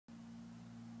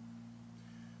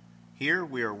Here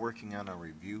we are working on a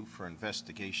review for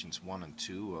investigations 1 and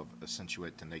 2 of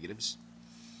accentuate to negatives.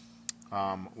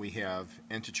 We have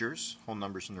integers, whole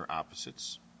numbers and their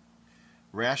opposites.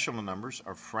 Rational numbers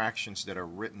are fractions that are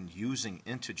written using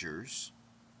integers.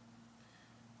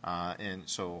 And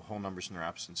so whole numbers and their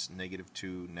opposites,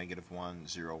 -2, -1,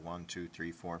 0, 1, 2,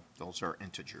 3, 4. Those are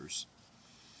integers.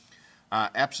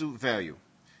 Absolute value.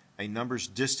 A number's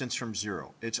distance from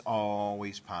 0. It's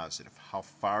always positive. How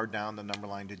far down the number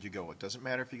line did you go? It doesn't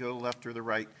matter if you go to the left or the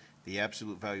right. The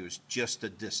absolute value is just a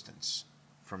distance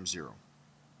from 0.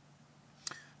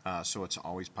 So it's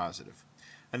always positive.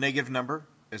 A negative number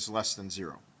is less than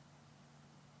 0.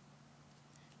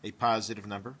 A positive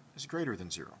number is greater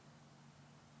than 0.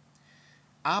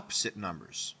 Opposite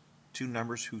numbers. Two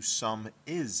numbers whose sum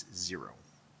is 0.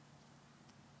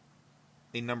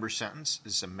 A number sentence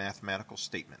is a mathematical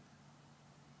statement.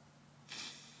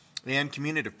 And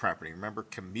commutative property. Remember,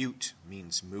 commute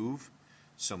means move.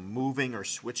 So moving or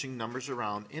switching numbers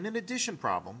around in an addition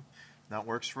problem, that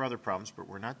works for other problems, but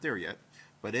we're not there yet.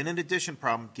 But in an addition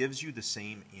problem gives you the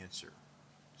same answer.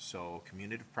 So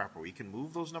commutative property, we can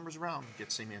move those numbers around and get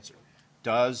the same answer.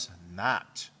 Does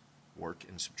not work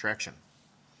in subtraction.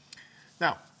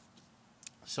 Now,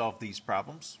 solve these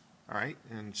problems. All right,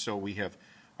 and so we have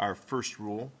our first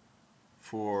rule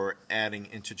for adding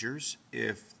integers.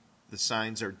 If the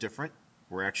signs are different,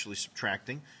 we're actually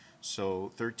subtracting.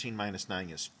 So 13 minus 9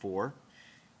 is 4.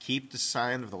 Keep the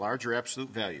sign of the larger absolute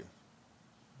value.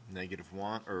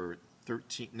 -1 or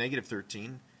 13,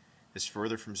 -13 is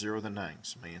further from 0 than 9.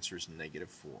 So my answer is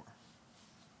 -4.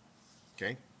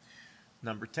 Okay.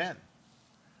 Number 10.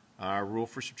 Our rule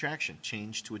for subtraction,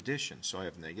 change to addition. So I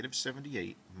have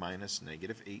 -78 minus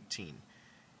 -18.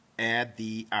 Add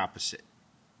the opposite.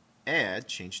 Add,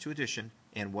 change to addition,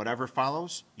 and whatever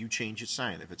follows, you change its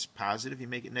sign. If it's positive, you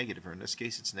make it negative, or in this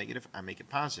case it's negative, I make it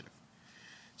positive.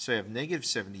 So I have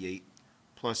 -78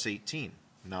 plus 18.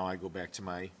 Now I go back to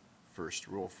my first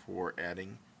rule for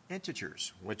adding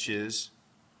integers, which is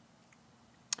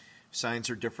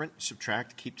signs are different,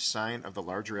 subtract, keep the sign of the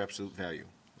larger absolute value.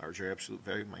 Larger absolute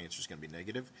value, my answer is going to be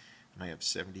negative, and I have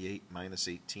 78 minus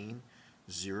 18,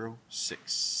 0,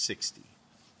 6, 60.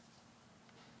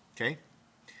 Okay?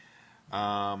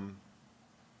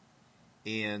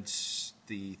 And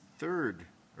the third,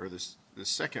 or the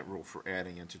second rule for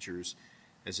adding integers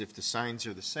is if the signs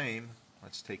are the same.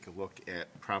 Let's take a look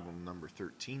at problem number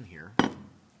 13 here.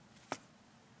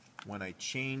 When I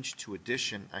change to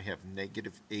addition, I have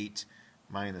 -8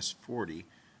 minus 40.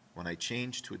 When I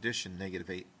change to addition,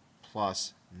 -8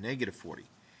 plus -40.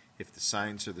 If the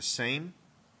signs are the same,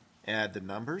 add the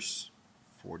numbers,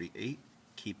 48,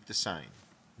 keep the sign,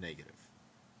 negative.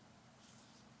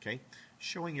 Okay,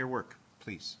 showing your work,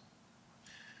 please.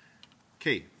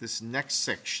 Okay, this next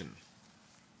section.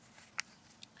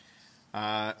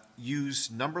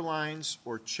 Use number lines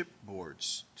or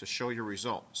chipboards to show your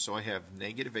result. So I have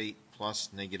 -8 plus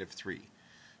 -3.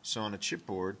 So on a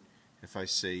chipboard, if I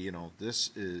say, you know, this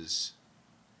is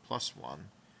 +1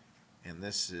 and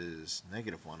this is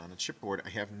 -1, on a chipboard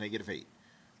I have -8.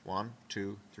 1,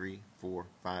 2, 3, 4,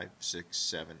 5, 6,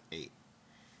 7, 8.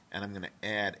 And I'm going to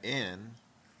add in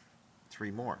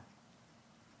 3 more.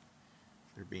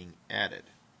 They're being added.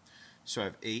 So I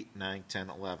have 8, 9, 10,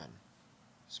 11.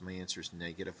 So my answer is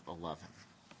 -11.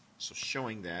 So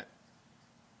showing that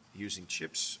using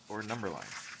chips or number line.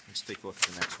 Let's take a look at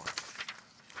the next one.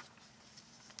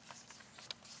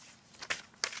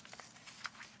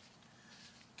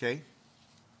 Okay,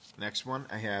 next one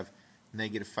I have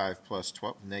 -5 plus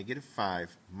 12,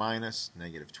 -5 minus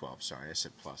 -12. Sorry, I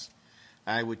said plus.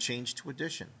 I would change to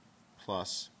addition,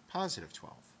 plus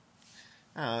 +12.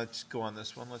 Let's go on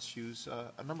this one. Let's use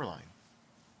a number line.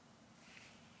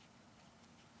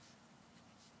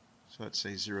 So let's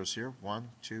say 0, 0,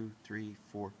 1, 2, 3,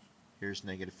 4. Here's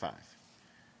 -5.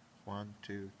 1,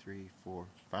 2, 3, 4,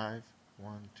 5.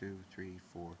 1, 2, 3,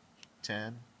 4,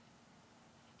 10.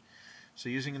 So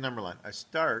using a number line, I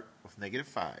start with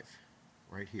 -5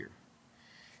 right here.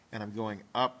 And I'm going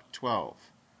up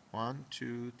 12. 1,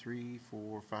 2, 3,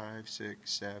 4, 5,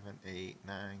 6, 7, 8,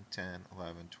 9, 10,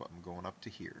 11, 12. I'm going up to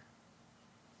here.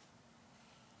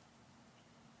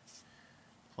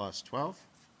 Plus 12.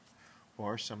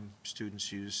 Or some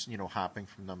students use, you know, hopping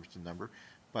from number to number.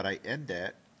 But I end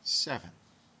at 7.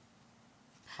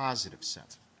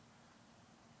 +7.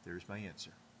 There's my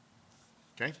answer.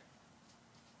 Okay?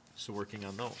 So working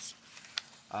on those.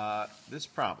 This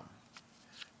problem.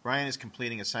 Brian is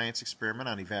completing a science experiment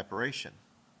on evaporation.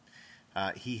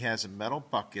 He has a metal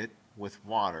bucket with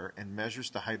water and measures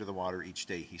the height of the water each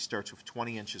day. He starts with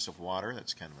 20 inches of water.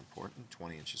 That's kind of important,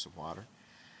 20 inches of water.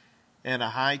 and a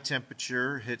high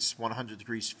temperature hits 100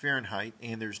 degrees Fahrenheit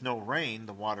and there's no rain,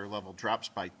 the water level drops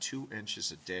by 2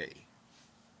 inches a day.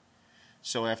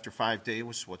 So after 5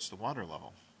 days, what's the water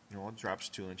level? You know, it drops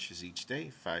 2 inches each day,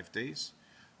 5 days.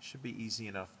 Should be easy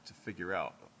enough to figure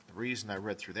out. The reason I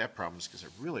read through that problem is because I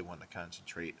really want to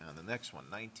concentrate on the next one.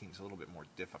 19 is a little bit more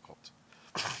difficult.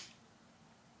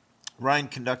 Ryan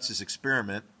conducts his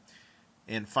experiment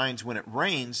and finds when it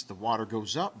rains, the water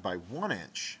goes up by 1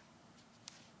 inch.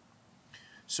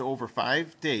 So over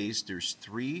 5 days, there's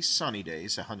 3 sunny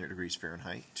days, 100 degrees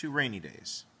Fahrenheit, 2 rainy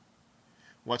days.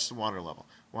 What's the water level?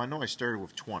 Well, I know I started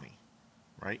with 20,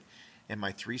 right? And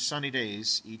my 3 sunny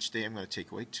days, each day I'm going to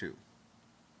take away 2.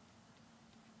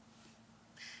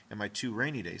 And my 2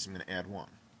 rainy days, I'm going to add 1.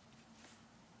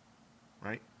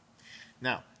 Right?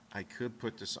 Now, I could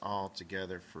put this all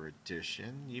together for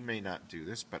addition. You may not do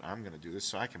this, but I'm going to do this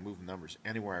so I can move numbers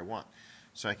anywhere I want.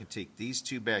 So I can take these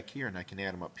 2 back here and I can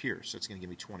add them up here. So it's going to give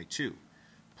me 22.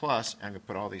 Plus, I'm going to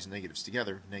put all these negatives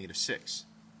together, negative 6.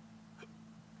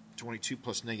 22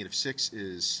 plus negative 6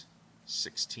 is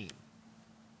 16.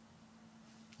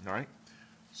 All right?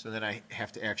 So then I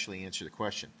have to actually answer the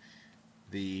question.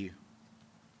 The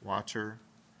water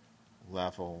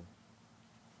level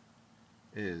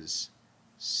is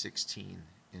 16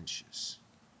 inches.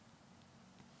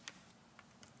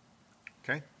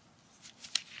 Okay?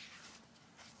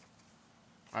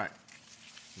 All right.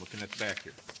 Looking at the back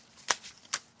here.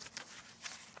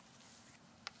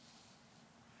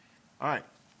 All right.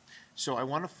 So I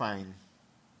want to find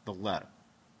the letter.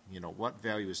 You know, what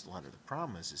value is the letter? The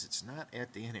problem is it's not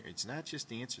at the end here. It's not just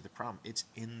the answer to the problem. It's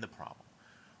in the problem,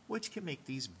 which can make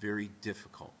these very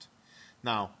difficult.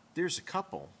 Now, there's a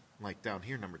couple, like down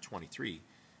here, number 23,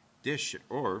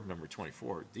 or number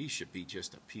 24, these should be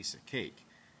just a piece of cake.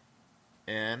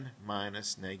 N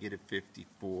minus negative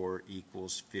 54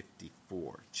 equals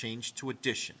 54. Change to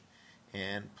addition.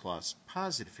 N plus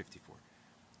positive 54.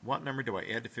 What number do I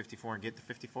add to 54 and get to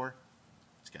 54?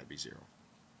 It's got to be 0.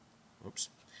 Oops.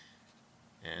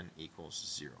 N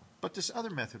equals 0. But this other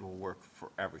method will work for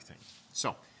everything.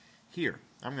 So here,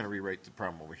 I'm going to rewrite the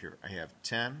problem over here. I have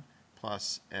 10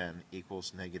 plus n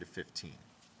equals negative 15.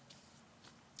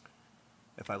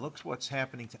 If I look at what's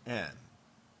happening to n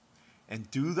and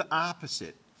do the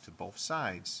opposite to both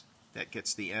sides, that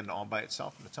gets the n all by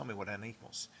itself and it'll tell me what n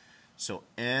equals. So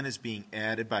n is being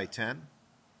added by 10,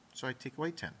 so I take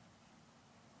away 10.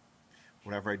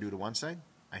 Whatever I do to one side,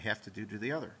 I have to do to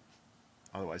the other.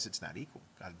 Otherwise, it's not equal.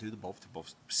 Got to do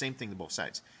same thing to both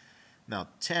sides. Now,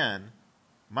 10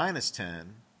 minus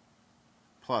 10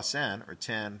 plus n, or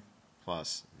 10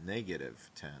 plus negative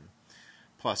 10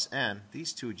 plus n,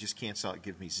 these two just cancel out,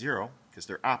 give me 0 because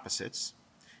they're opposites.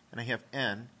 And I have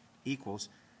n equals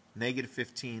negative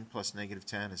 15 plus negative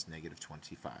 10 is negative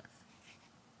 25.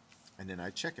 And then I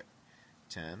check it.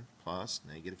 10 plus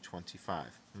negative 25.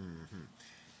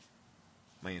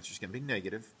 My answer is going to be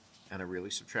negative, and I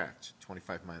really subtract.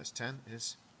 25 minus 10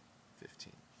 is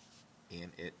 15.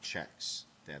 And it checks.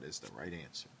 That is the right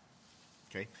answer.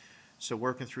 Okay? So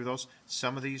working through those,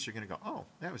 some of these are going to go, oh,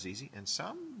 that was easy. And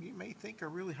some you may think are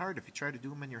really hard if you try to do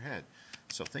them in your head.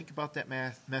 So think about that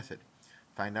method.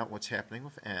 Find out what's happening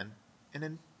with n, and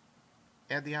then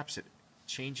add the opposite.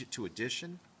 Change it to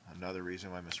addition. Another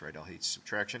reason why Miss Rydell hates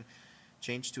subtraction.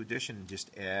 Change to addition and just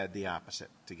add the opposite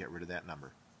to get rid of that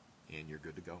number. And you're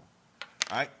good to go.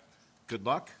 All right. Good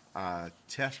luck.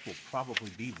 Test will probably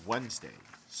be Wednesday.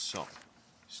 So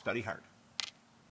study hard.